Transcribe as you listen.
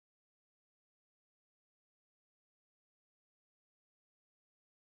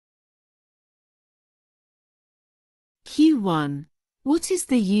Q1. What is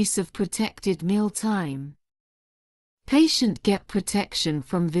the use of protected meal time? Patient get protection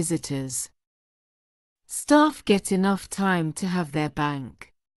from visitors. Staff get enough time to have their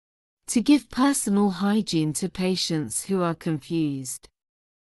bank. To give personal hygiene to patients who are confused.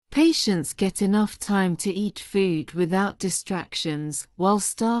 Patients get enough time to eat food without distractions while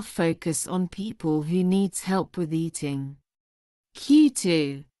staff focus on people who needs help with eating.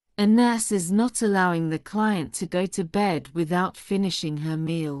 Q2. A nurse is not allowing the client to go to bed without finishing her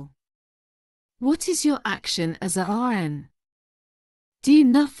meal. What is your action as a RN? Do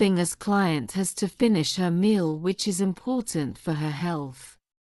nothing as client has to finish her meal, which is important for her health.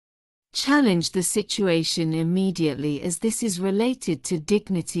 Challenge the situation immediately as this is related to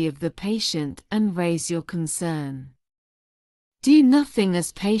dignity of the patient and raise your concern. Do nothing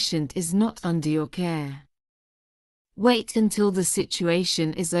as patient is not under your care. Wait until the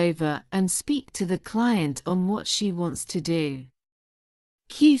situation is over and speak to the client on what she wants to do.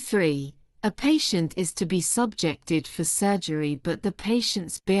 Q3. A patient is to be subjected for surgery but the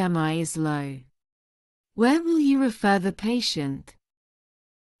patient's BMI is low. Where will you refer the patient?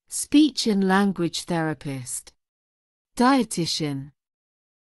 Speech and language therapist, dietitian,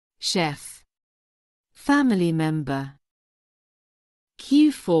 chef, family member.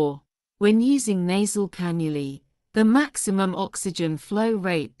 Q4. When using nasal cannulae, the maximum oxygen flow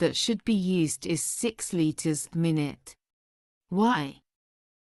rate that should be used is 6 liters per minute. Why?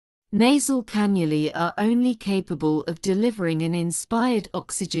 Nasal cannulae are only capable of delivering an inspired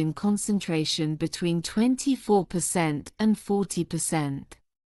oxygen concentration between 24% and 40%.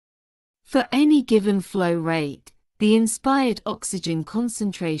 For any given flow rate, the inspired oxygen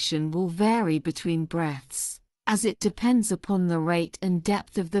concentration will vary between breaths, as it depends upon the rate and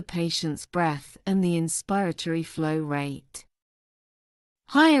depth of the patient's breath and the inspiratory flow rate.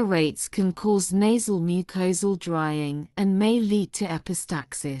 Higher rates can cause nasal mucosal drying and may lead to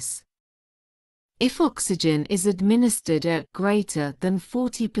epistaxis. If oxygen is administered at greater than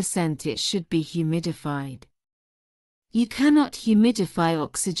 40%, it should be humidified. You cannot humidify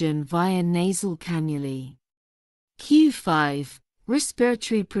oxygen via nasal cannulae. Q5.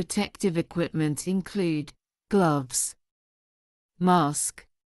 Respiratory protective equipment include gloves, mask,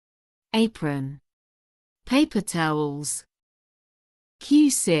 apron, paper towels.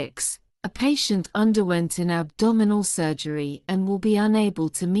 Q6. A patient underwent an abdominal surgery and will be unable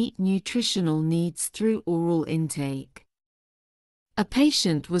to meet nutritional needs through oral intake. A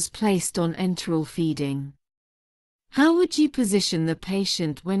patient was placed on enteral feeding. How would you position the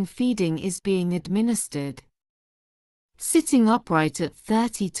patient when feeding is being administered? Sitting upright at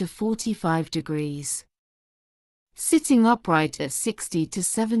 30 to 45 degrees. Sitting upright at 60 to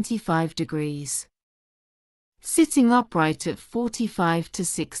 75 degrees. Sitting upright at 45 to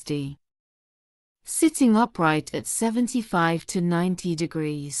 60. Sitting upright at 75 to 90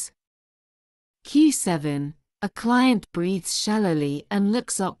 degrees. Q7. A client breathes shallowly and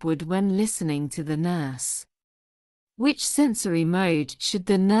looks upward when listening to the nurse. Which sensory mode should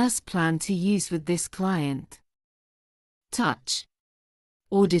the nurse plan to use with this client? Touch,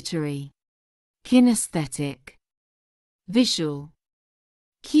 auditory, kinesthetic, visual.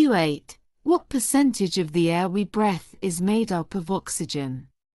 Q8. What percentage of the air we breathe is made up of oxygen?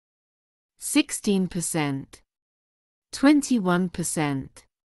 16%, 21%,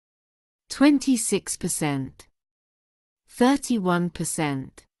 26%, 31%.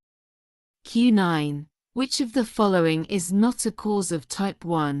 Q9. Which of the following is not a cause of type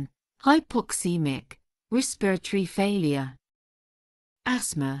 1, hypoxemic, respiratory failure?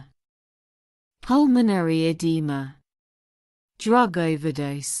 Asthma, pulmonary edema, drug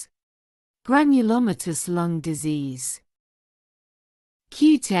overdose, granulomatous lung disease.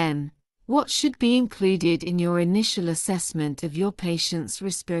 Q10. What should be included in your initial assessment of your patient's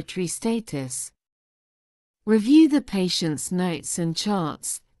respiratory status? Review the patient's notes and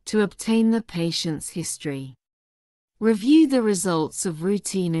charts to obtain the patient's history. Review the results of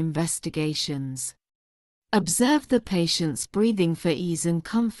routine investigations. Observe the patient's breathing for ease and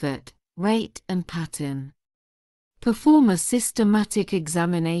comfort, rate and pattern. Perform a systematic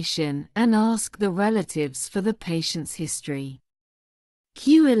examination and ask the relatives for the patient's history.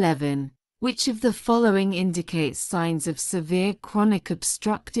 Q11. Which of the following indicates signs of severe chronic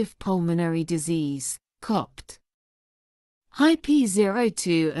obstructive pulmonary disease, COPD? High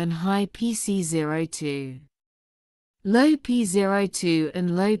P02 and high PC02. Low P02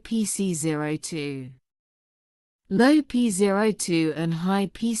 and low PC02. Low P02 and high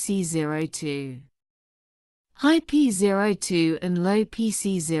PC02. High P02 and low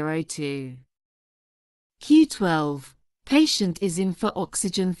PC02. Q12. Patient is in for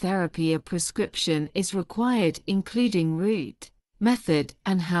oxygen therapy. A prescription is required including route, method,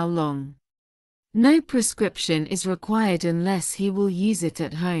 and how long. No prescription is required unless he will use it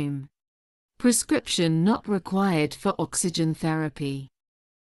at home. Prescription not required for oxygen therapy.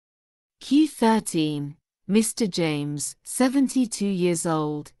 Q13. Mr. James, 72 years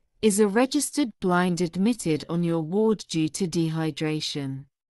old, is a registered blind admitted on your ward due to dehydration.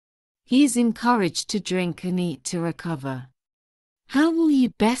 He is encouraged to drink and eat to recover. How will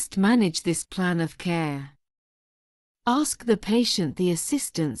you best manage this plan of care? Ask the patient the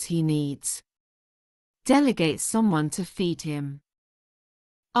assistance he needs. Delegate someone to feed him.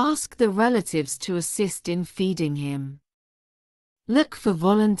 Ask the relatives to assist in feeding him. Look for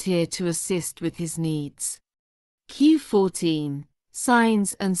volunteer to assist with his needs. Q14.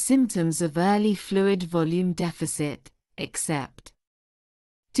 Signs and symptoms of early fluid volume deficit, except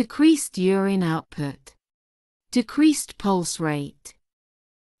decreased urine output, decreased pulse rate,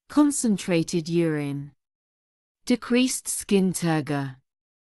 concentrated urine, decreased skin turgor.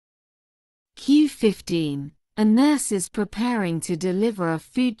 Q15. A nurse is preparing to deliver a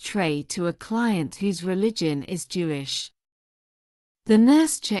food tray to a client whose religion is Jewish. The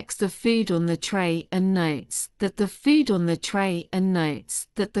nurse checks the food on the tray and notes that the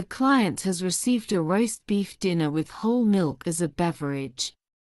client has received a roast beef dinner with whole milk as a beverage.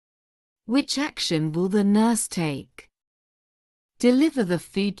 Which action will the nurse take? Deliver the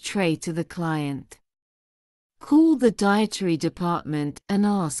food tray to the client. Call the dietary department and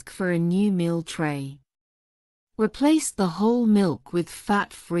ask for a new meal tray. Replace the whole milk with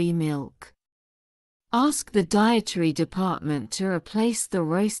fat-free milk. Ask the dietary department to replace the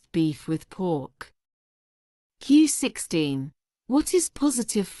roast beef with pork. Q16. What is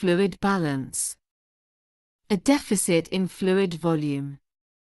positive fluid balance? A deficit in fluid volume.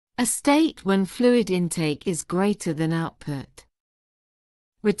 A state when fluid intake is greater than output.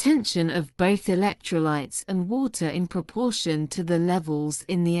 Retention of both electrolytes and water in proportion to the levels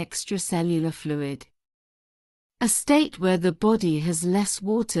in the extracellular fluid. A state where the body has less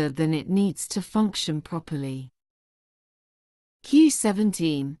water than it needs to function properly.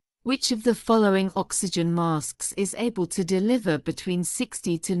 Q17. Which of the following oxygen masks is able to deliver between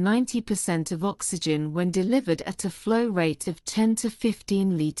 60 to 90% of oxygen when delivered at a flow rate of 10 to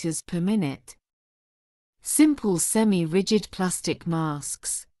 15 liters per minute? Simple semi-rigid plastic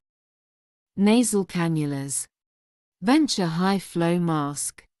masks. Nasal cannulas. Venture high-flow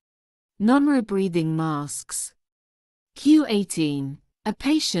mask. Non-rebreathing masks. Q18. A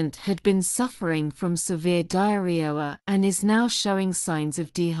patient had been suffering from severe diarrhea and is now showing signs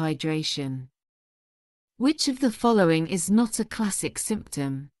of dehydration. Which of the following is not a classic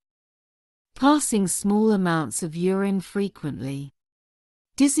symptom? Passing small amounts of urine frequently.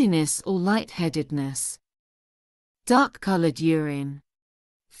 Dizziness or lightheadedness. Dark-colored urine.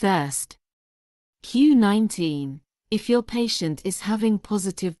 Thirst. Q19. If your patient is having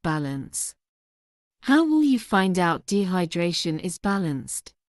positive balance, how will you find out dehydration is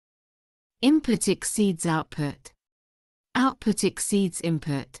balanced? Input exceeds output. Output exceeds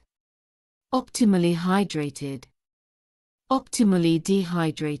input. Optimally hydrated. Optimally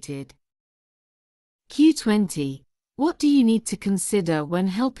dehydrated. Q20. What do you need to consider when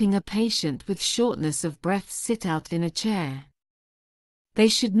helping a patient with shortness of breath sit out in a chair? They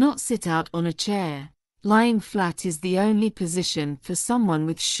should not sit out on a chair. Lying flat is the only position for someone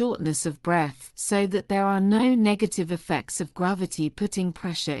with shortness of breath so that there are no negative effects of gravity putting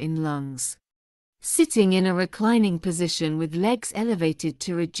pressure in lungs. Sitting in a reclining position with legs elevated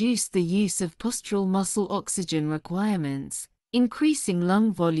to reduce the use of postural muscle oxygen requirements, increasing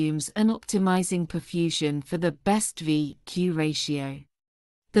lung volumes and optimizing perfusion for the best V/Q ratio.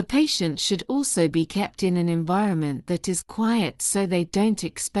 The patient should also be kept in an environment that is quiet so they don't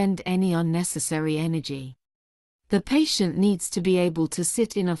expend any unnecessary energy. The patient needs to be able to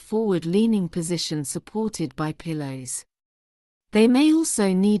sit in a forward-leaning position supported by pillows. They may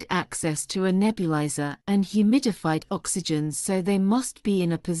also need access to a nebulizer and humidified oxygen, so they must be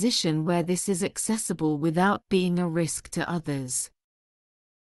in a position where this is accessible without being a risk to others.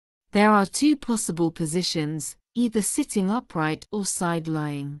 There are two possible positions, either sitting upright or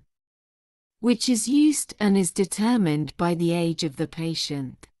side-lying, which is used and is determined by the age of the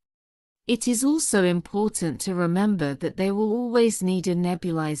patient. It is also important to remember that they will always need a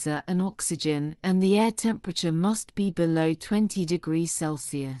nebulizer and oxygen, and the air temperature must be below 20 degrees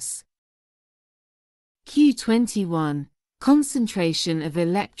Celsius. Q21. Concentration of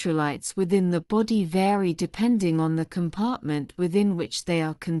electrolytes within the body vary depending on the compartment within which they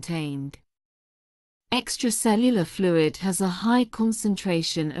are contained. Extracellular fluid has a high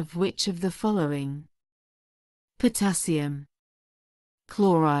concentration of which of the following? potassium,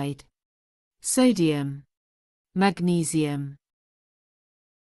 chloride, sodium, magnesium.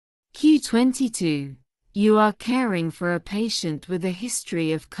 Q22. You are caring for a patient with a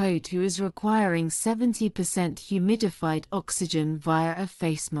history of COAT who is requiring 70% humidified oxygen via a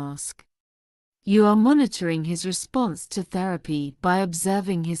face mask. You are monitoring his response to therapy by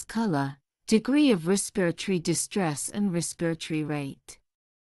observing his color, degree of respiratory distress and respiratory rate.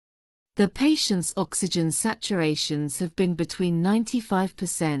 The patient's oxygen saturations have been between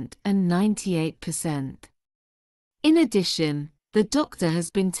 95% and 98%. In addition, the doctor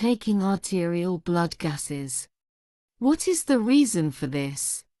has been taking arterial blood gases. What is the reason for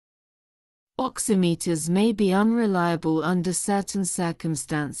this? Oximeters may be unreliable under certain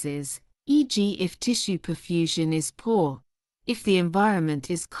circumstances, e.g. if tissue perfusion is poor, if the environment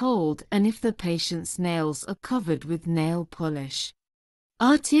is cold and if the patient's nails are covered with nail polish.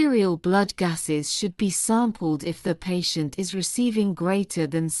 Arterial blood gases should be sampled if the patient is receiving greater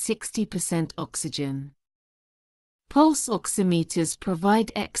than 60% oxygen. Pulse oximeters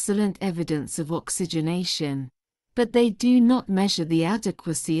provide excellent evidence of oxygenation, but they do not measure the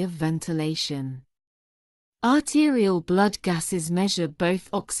adequacy of ventilation. Arterial blood gases measure both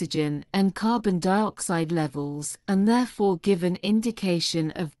oxygen and carbon dioxide levels and therefore give an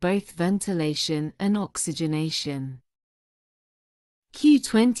indication of both ventilation and oxygenation.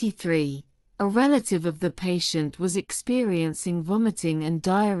 Q23. A relative of the patient was experiencing vomiting and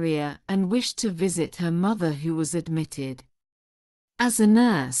diarrhea and wished to visit her mother who was admitted. As a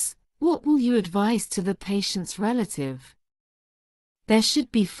nurse, what will you advise to the patient's relative? There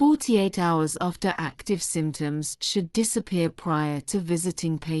should be 48 hours after active symptoms should disappear prior to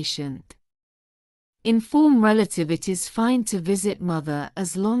visiting patient. Inform relative it is fine to visit mother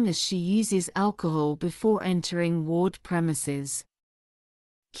as long as she uses alcohol before entering ward premises.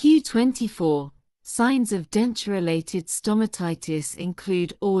 Q24. Signs of denture-related stomatitis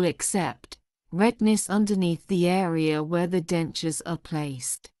include all except redness underneath the area where the dentures are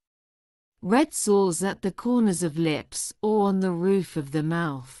placed, red sores at the corners of lips or on the roof of the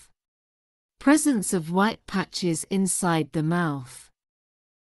mouth, presence of white patches inside the mouth,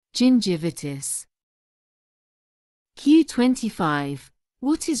 gingivitis. Q25.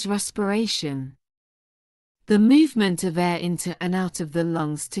 What is respiration? The movement of air into and out of the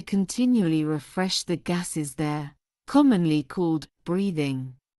lungs to continually refresh the gases there, commonly called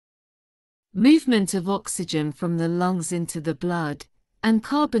breathing. Movement of oxygen from the lungs into the blood, and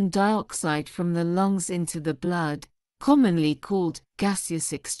carbon dioxide from the lungs into the blood, commonly called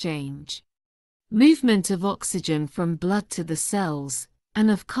gaseous exchange. Movement of oxygen from blood to the cells,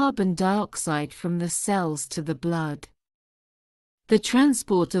 and of carbon dioxide from the cells to the blood. The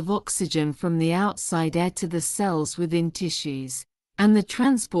transport of oxygen from the outside air to the cells within tissues, and the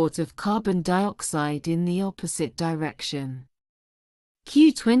transport of carbon dioxide in the opposite direction.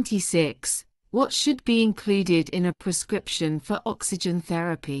 Q26. What should be included in a prescription for oxygen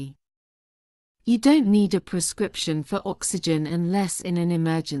therapy? You don't need a prescription for oxygen unless in an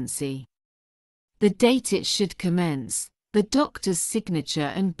emergency. The date it should commence, the doctor's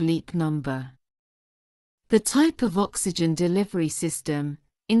signature and bleep number. The type of oxygen delivery system,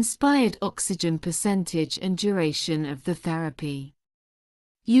 inspired oxygen percentage and duration of the therapy.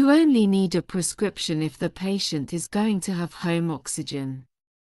 You only need a prescription if the patient is going to have home oxygen.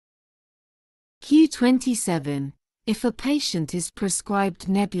 Q27. If a patient is prescribed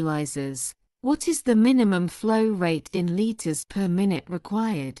nebulizers, what is the minimum flow rate in liters per minute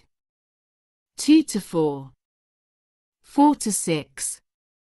required? 2 to 4, 4 to 6,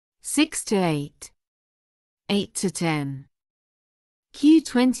 6 to 8, 8 to 10.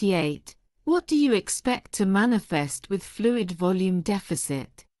 Q28. What do you expect to manifest with fluid volume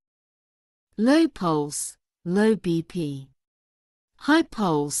deficit? Low pulse, low BP. High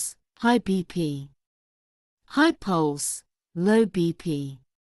pulse, high BP. High pulse, low BP.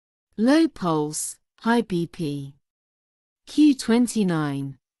 Low pulse, high BP.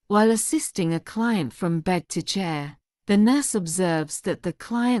 Q29. While assisting a client from bed to chair, the nurse observes that the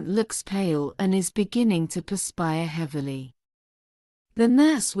client looks pale and is beginning to perspire heavily. The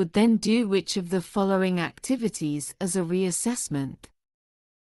nurse would then do which of the following activities as a reassessment?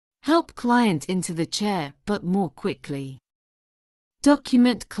 Help client into the chair, but more quickly.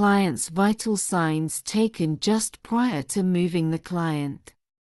 Document client's vital signs taken just prior to moving the client.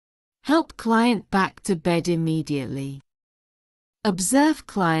 Help client back to bed immediately. Observe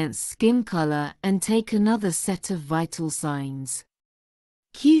client's skin color and take another set of vital signs.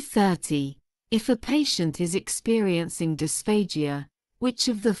 Q30. If a patient is experiencing dysphagia, which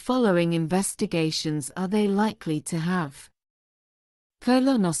of the following investigations are they likely to have?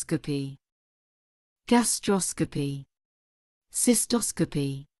 Colonoscopy, gastroscopy,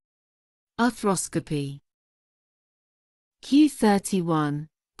 cystoscopy, arthroscopy. Q31.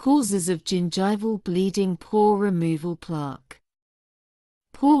 Causes of gingival bleeding: poor removal plaque,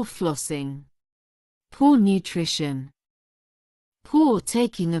 poor flossing, poor nutrition, poor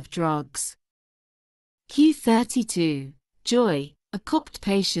taking of drugs. Q32. Joy. A COPD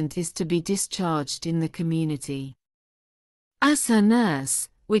patient is to be discharged in the community. As her nurse,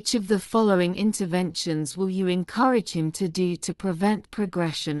 which of the following interventions will you encourage him to do to prevent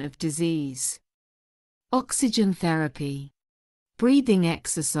progression of disease? Oxygen therapy, breathing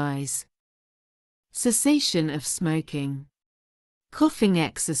exercise, cessation of smoking, coughing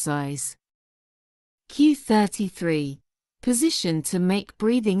exercise. Q33. Position to make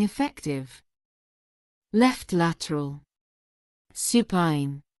breathing effective: left lateral,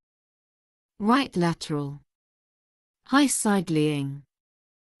 supine, right lateral, high side lying.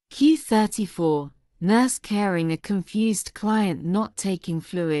 Q34. Nurse caring a confused client not taking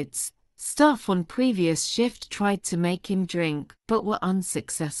fluids. Staff on previous shift tried to make him drink but were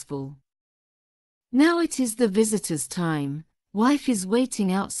unsuccessful. Now it is the visitor's time. Wife is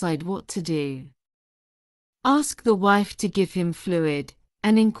waiting outside. What to do? Ask the wife to give him fluid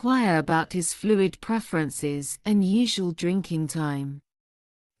and inquire about his fluid preferences and usual drinking time.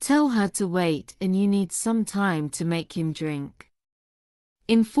 Tell her to wait and you need some time to make him drink.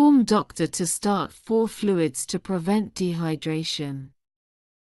 Inform doctor to start 4 fluids to prevent dehydration.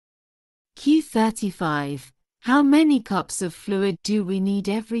 Q35. How many cups of fluid do we need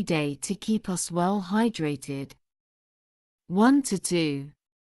every day to keep us well hydrated? 1 to 2,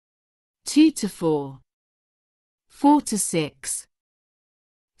 2 to 4, 4 to 6,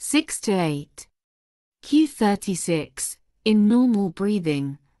 6 to 8. Q36. In normal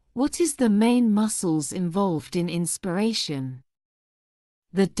breathing, what is the main muscles involved in inspiration?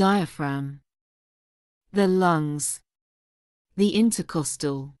 The diaphragm, the lungs, the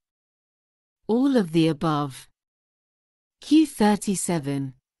intercostal. All of the above.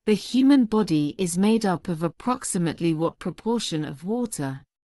 Q37. The human body is made up of approximately what proportion of water?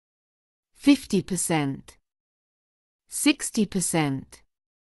 50%, 60%,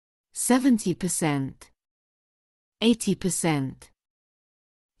 70%, 80%.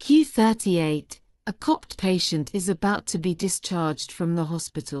 Q38. A COPD patient is about to be discharged from the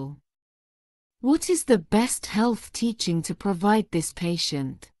hospital. What is the best health teaching to provide this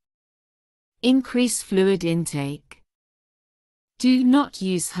patient? Increase fluid intake. Do not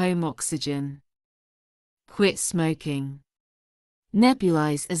use home oxygen. Quit smoking.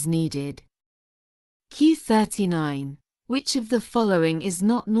 Nebulize as needed. Q39. Which of the following is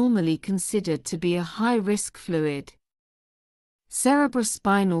not normally considered to be a high-risk fluid?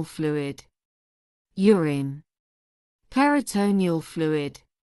 Cerebrospinal fluid, urine, peritoneal fluid,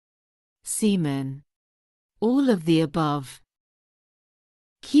 semen. All of the above.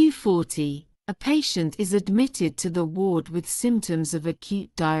 Q40. A patient is admitted to the ward with symptoms of acute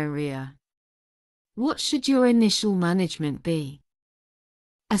diarrhea. What should your initial management be?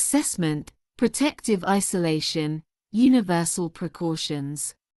 Assessment, protective isolation, universal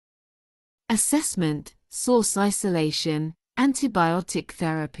precautions. Assessment, source isolation, antibiotic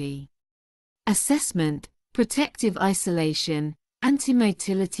therapy. Assessment, protective isolation,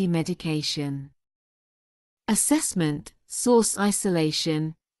 antimotility medication. Assessment, source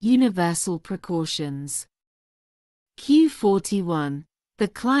isolation, universal precautions. Q41. The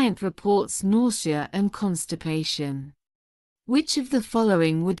client reports nausea and constipation. Which of the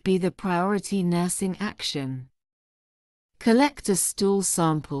following would be the priority nursing action? Collect a stool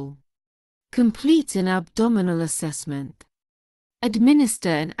sample. Complete an abdominal assessment. Administer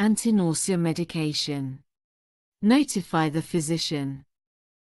an anti-nausea medication. Notify the physician.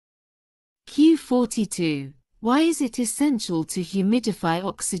 Q42. Why is it essential to humidify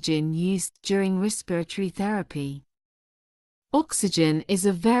oxygen used during respiratory therapy? Oxygen is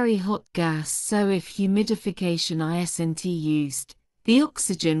a very hot gas, so if humidification isn't used, the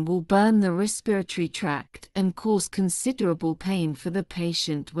oxygen will burn the respiratory tract and cause considerable pain for the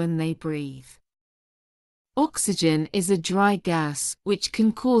patient when they breathe. Oxygen is a dry gas which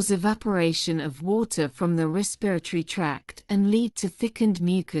can cause evaporation of water from the respiratory tract and lead to thickened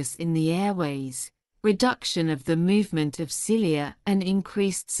mucus in the airways, reduction of the movement of cilia, and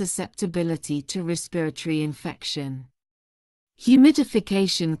increased susceptibility to respiratory infection.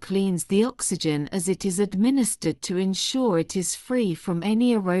 Humidification cleans the oxygen as it is administered to ensure it is free from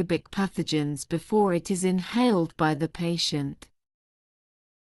any aerobic pathogens before it is inhaled by the patient.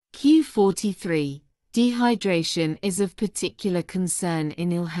 Q43. Dehydration is of particular concern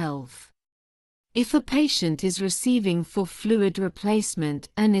in ill health. If a patient is receiving for fluid replacement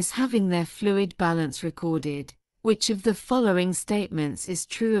and is having their fluid balance recorded, which of the following statements is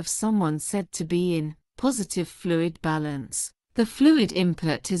true of someone said to be in positive fluid balance? The fluid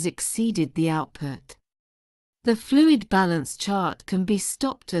input has exceeded the output. The fluid balance chart can be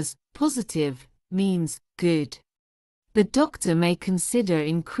stopped as positive, means good. The doctor may consider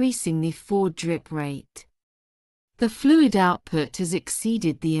increasing the forward drip rate. The fluid output has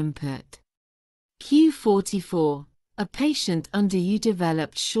exceeded the input. Q44. A patient under you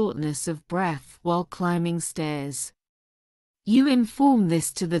developed shortness of breath while climbing stairs. You inform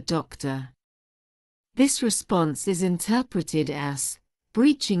this to the doctor. This response is interpreted as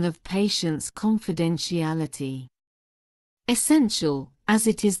breaching of patient's confidentiality. Essential, as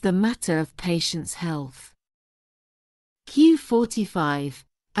it is the matter of patient's health. Q45.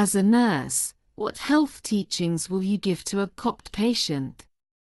 As a nurse, what health teachings will you give to a COPD patient?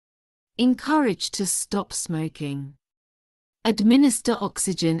 Encourage to stop smoking. Administer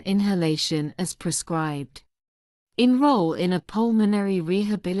oxygen inhalation as prescribed. Enroll in a pulmonary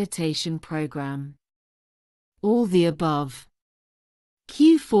rehabilitation program. All the above.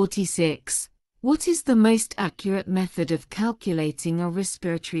 Q46. What is the most accurate method of calculating a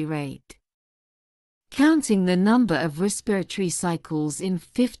respiratory rate? Counting the number of respiratory cycles in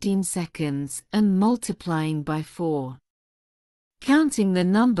 15 seconds and multiplying by 4. Counting the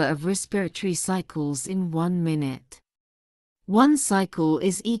number of respiratory cycles in 1 minute. One cycle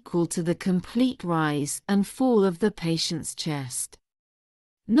is equal to the complete rise and fall of the patient's chest.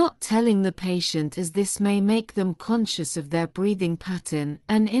 Not telling the patient, as this may make them conscious of their breathing pattern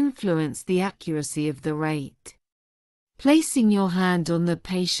and influence the accuracy of the rate. Placing your hand on the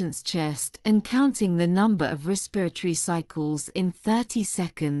patient's chest and counting the number of respiratory cycles in 30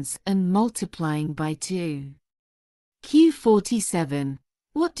 seconds and multiplying by 2. Q47.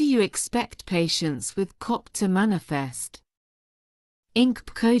 What do you expect patients with COPD to manifest?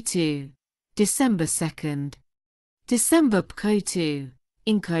 INC-PCO2. December 2nd. December PCO2.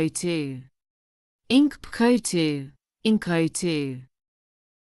 INC-PCO2. INC-PCO2. INC-PCO2.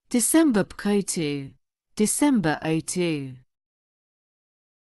 December PCO2. December 02.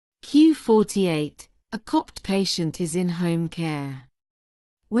 Q48. A COPD patient is in home care.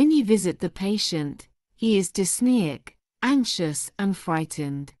 When you visit the patient, he is dyspneic, anxious and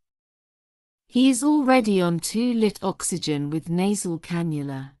frightened. He is already on 2 lit oxygen with nasal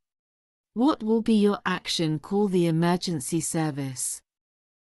cannula. What will be your action? Call the emergency service.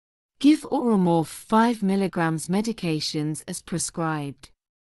 Give Oromorph 5 mg medications as prescribed.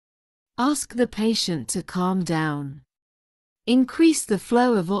 Ask the patient to calm down. Increase the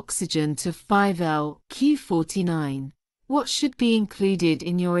flow of oxygen to 5L. Q49. What should be included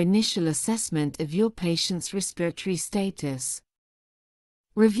in your initial assessment of your patient's respiratory status?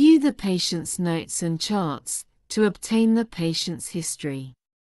 Review the patient's notes and charts to obtain the patient's history.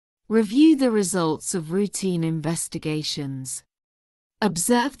 Review the results of routine investigations.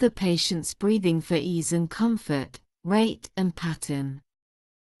 Observe the patient's breathing for ease and comfort, rate and pattern.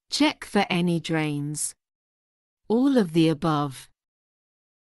 Check for any drains. All of the above.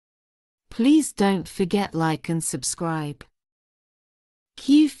 Please don't forget like and subscribe.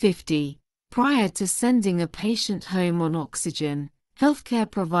 Q50. Prior to sending a patient home on oxygen, healthcare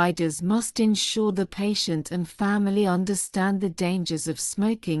providers must ensure the patient and family understand the dangers of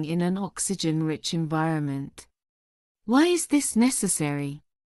smoking in an oxygen-rich environment. Why is this necessary?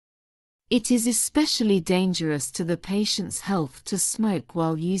 It is especially dangerous to the patient's health to smoke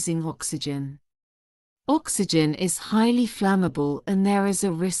while using oxygen. Oxygen is highly flammable and there is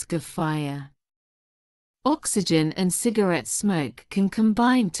a risk of fire. Oxygen and cigarette smoke can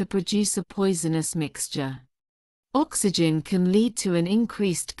combine to produce a poisonous mixture. Oxygen can lead to an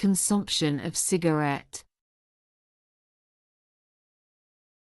increased consumption of cigarette.